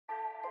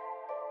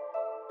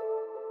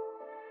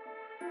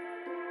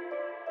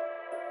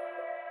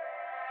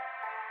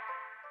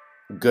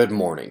Good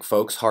morning,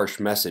 folks. Harsh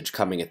message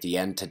coming at the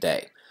end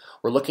today.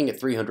 We're looking at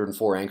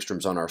 304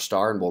 angstroms on our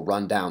star, and we'll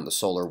run down the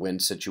solar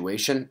wind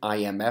situation,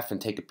 IMF, and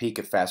take a peek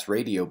at fast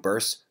radio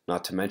bursts,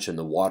 not to mention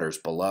the waters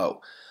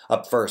below.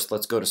 Up first,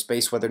 let's go to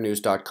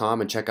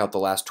spaceweathernews.com and check out the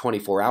last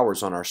 24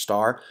 hours on our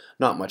star.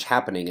 Not much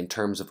happening in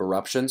terms of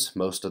eruptions.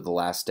 Most of the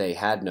last day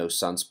had no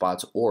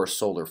sunspots or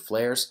solar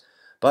flares.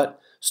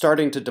 But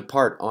starting to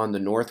depart on the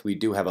north, we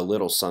do have a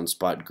little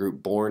sunspot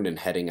group born and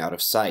heading out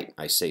of sight.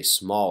 I say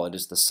small, it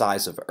is the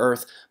size of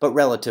Earth, but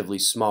relatively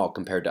small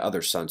compared to other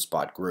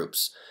sunspot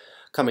groups.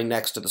 Coming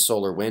next to the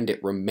solar wind,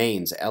 it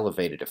remains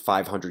elevated at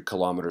 500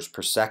 kilometers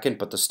per second,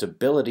 but the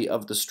stability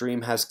of the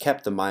stream has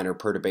kept the minor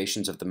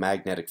perturbations of the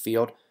magnetic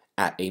field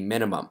at a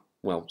minimum.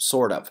 Well,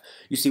 sort of.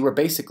 You see, we're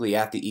basically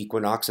at the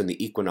equinox, and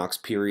the equinox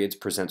periods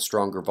present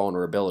stronger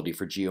vulnerability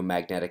for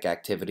geomagnetic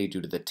activity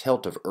due to the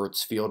tilt of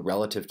Earth's field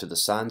relative to the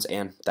Sun's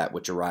and that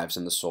which arrives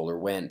in the solar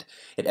wind.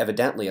 It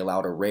evidently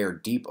allowed a rare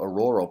deep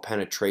auroral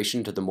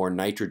penetration to the more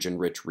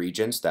nitrogen-rich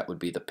regions, that would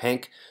be the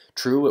pink.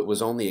 True, it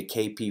was only a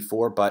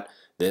KP4, but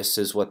this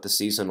is what the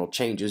seasonal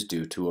changes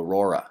do to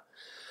Aurora.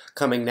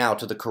 Coming now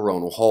to the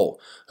coronal hole.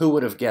 Who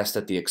would have guessed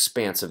at the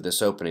expanse of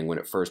this opening when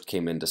it first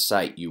came into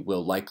sight? You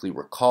will likely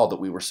recall that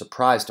we were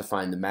surprised to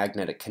find the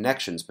magnetic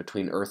connections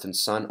between Earth and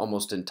Sun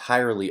almost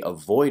entirely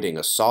avoiding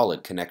a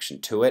solid connection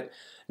to it.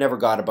 Never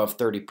got above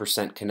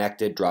 30%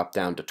 connected, dropped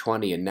down to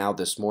 20, and now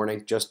this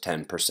morning, just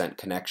 10%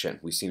 connection.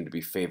 We seem to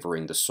be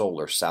favoring the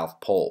solar south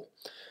pole.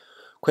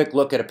 Quick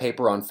look at a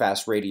paper on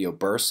fast radio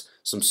bursts.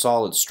 Some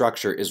solid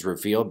structure is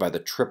revealed by the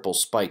triple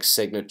spike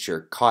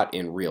signature caught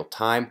in real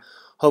time.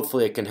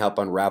 Hopefully it can help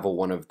unravel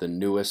one of the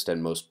newest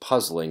and most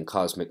puzzling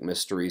cosmic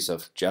mysteries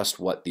of just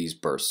what these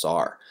bursts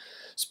are.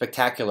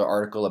 Spectacular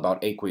article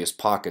about aqueous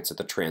pockets at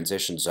the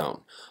transition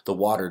zone. The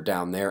water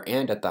down there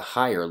and at the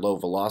higher low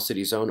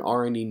velocity zone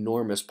are an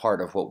enormous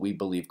part of what we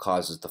believe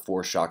causes the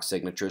foreshock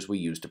signatures we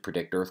use to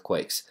predict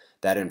earthquakes.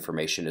 That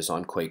information is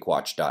on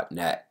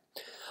quakewatch.net.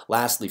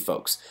 Lastly,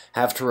 folks,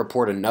 have to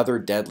report another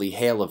deadly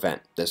hail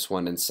event, this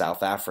one in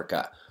South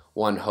Africa.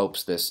 One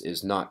hopes this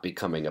is not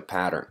becoming a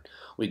pattern.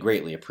 We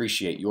greatly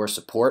appreciate your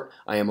support.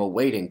 I am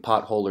awaiting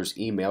Potholer's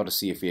email to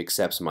see if he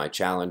accepts my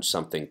challenge.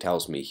 Something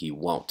tells me he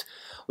won't.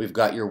 We've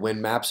got your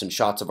wind maps and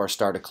shots of our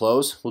star to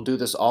close. We'll do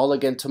this all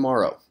again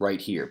tomorrow, right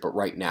here, but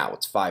right now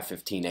it's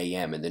 5:15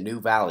 a.m. in the new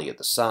Valley of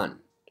the Sun.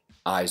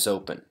 Eyes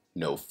open,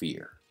 no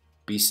fear.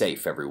 Be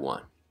safe,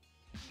 everyone.